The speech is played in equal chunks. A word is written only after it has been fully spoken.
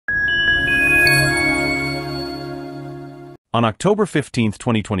On October 15,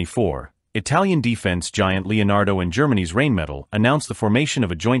 2024, Italian defense giant Leonardo and Germany's Rheinmetall announced the formation of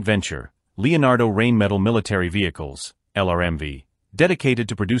a joint venture, Leonardo Rheinmetall Military Vehicles, LRMV, dedicated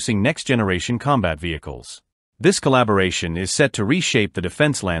to producing next-generation combat vehicles. This collaboration is set to reshape the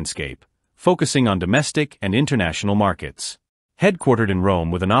defense landscape, focusing on domestic and international markets. Headquartered in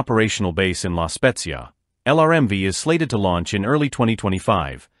Rome with an operational base in La Spezia, LRMV is slated to launch in early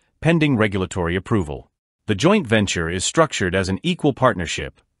 2025, pending regulatory approval. The joint venture is structured as an equal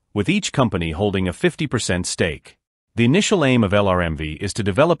partnership, with each company holding a 50% stake. The initial aim of LRMV is to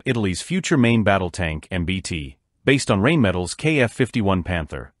develop Italy's future main battle tank MBT, based on Rheinmetall's KF51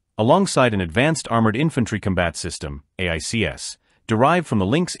 Panther, alongside an advanced Armoured Infantry Combat System, AICS, derived from the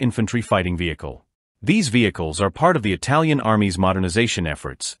Lynx infantry fighting vehicle. These vehicles are part of the Italian Army's modernization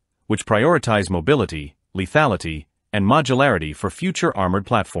efforts, which prioritize mobility, lethality, and modularity for future armored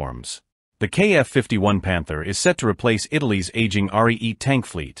platforms. The KF51 Panther is set to replace Italy's aging Ariete tank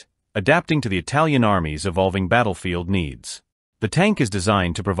fleet, adapting to the Italian Army's evolving battlefield needs. The tank is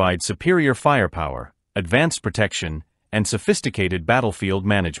designed to provide superior firepower, advanced protection, and sophisticated battlefield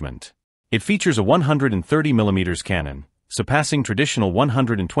management. It features a 130mm cannon, surpassing traditional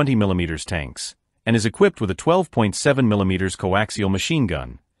 120mm tanks, and is equipped with a 12.7mm coaxial machine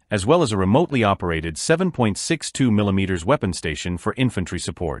gun, as well as a remotely operated 7.62mm weapon station for infantry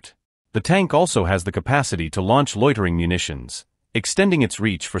support. The tank also has the capacity to launch loitering munitions, extending its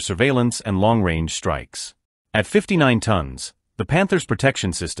reach for surveillance and long-range strikes. At 59 tons, the Panther's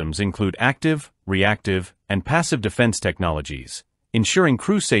protection systems include active, reactive, and passive defense technologies, ensuring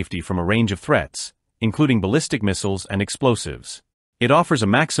crew safety from a range of threats, including ballistic missiles and explosives. It offers a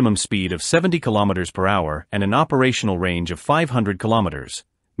maximum speed of 70 km per hour and an operational range of 500 km,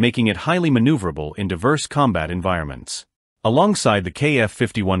 making it highly maneuverable in diverse combat environments. Alongside the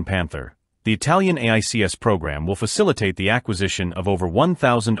KF51 Panther, the Italian AICS program will facilitate the acquisition of over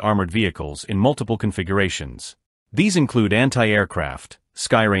 1,000 armored vehicles in multiple configurations. These include anti-aircraft,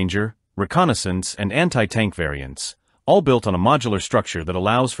 Skyranger, reconnaissance, and anti-tank variants, all built on a modular structure that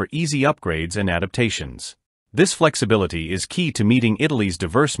allows for easy upgrades and adaptations. This flexibility is key to meeting Italy's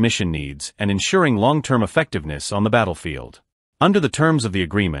diverse mission needs and ensuring long-term effectiveness on the battlefield. Under the terms of the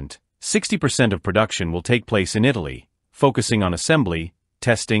agreement, 60% of production will take place in Italy, focusing on assembly,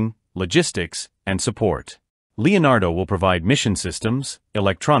 testing, logistics, and support. Leonardo will provide mission systems,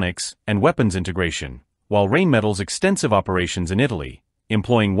 electronics, and weapons integration, while Rheinmetall's extensive operations in Italy,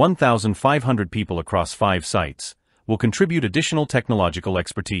 employing 1,500 people across 5 sites, will contribute additional technological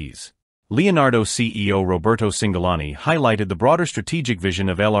expertise. Leonardo CEO Roberto Cingolani highlighted the broader strategic vision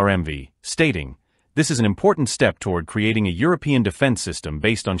of LRMV, stating, "This is an important step toward creating a European defense system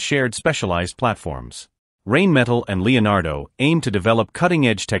based on shared specialized platforms." Rheinmetall and Leonardo aim to develop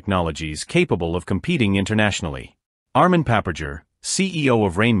cutting-edge technologies capable of competing internationally. Armin Papperger, CEO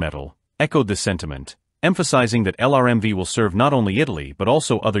of Rheinmetall, echoed this sentiment, emphasizing that LRMV will serve not only Italy but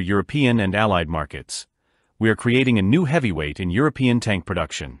also other European and allied markets. "We are creating a new heavyweight in European tank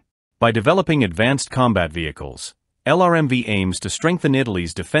production." By developing advanced combat vehicles, LRMV aims to strengthen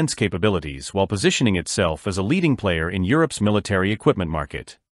Italy's defense capabilities while positioning itself as a leading player in Europe's military equipment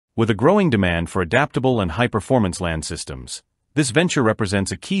market. With a growing demand for adaptable and high-performance land systems, this venture represents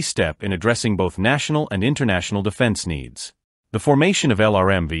a key step in addressing both national and international defense needs. The formation of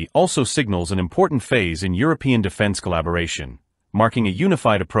LRMV also signals an important phase in European defense collaboration, marking a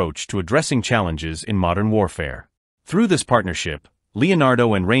unified approach to addressing challenges in modern warfare. Through this partnership,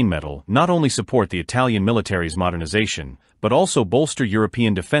 Leonardo and Rheinmetall not only support the Italian military's modernization, but also bolster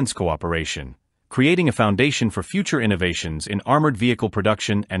European defense cooperation, creating a foundation for future innovations in armored vehicle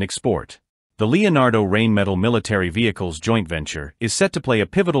production and export. The Leonardo Rheinmetall Military Vehicles joint venture is set to play a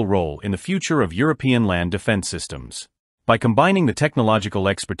pivotal role in the future of European land defense systems. By combining the technological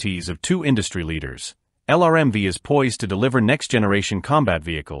expertise of two industry leaders, LRMV is poised to deliver next-generation combat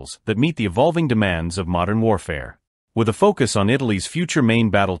vehicles that meet the evolving demands of modern warfare. With a focus on Italy's future main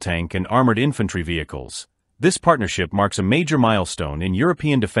battle tank and armored infantry vehicles, this partnership marks a major milestone in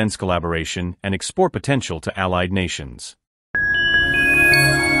European defense collaboration and export potential to allied nations.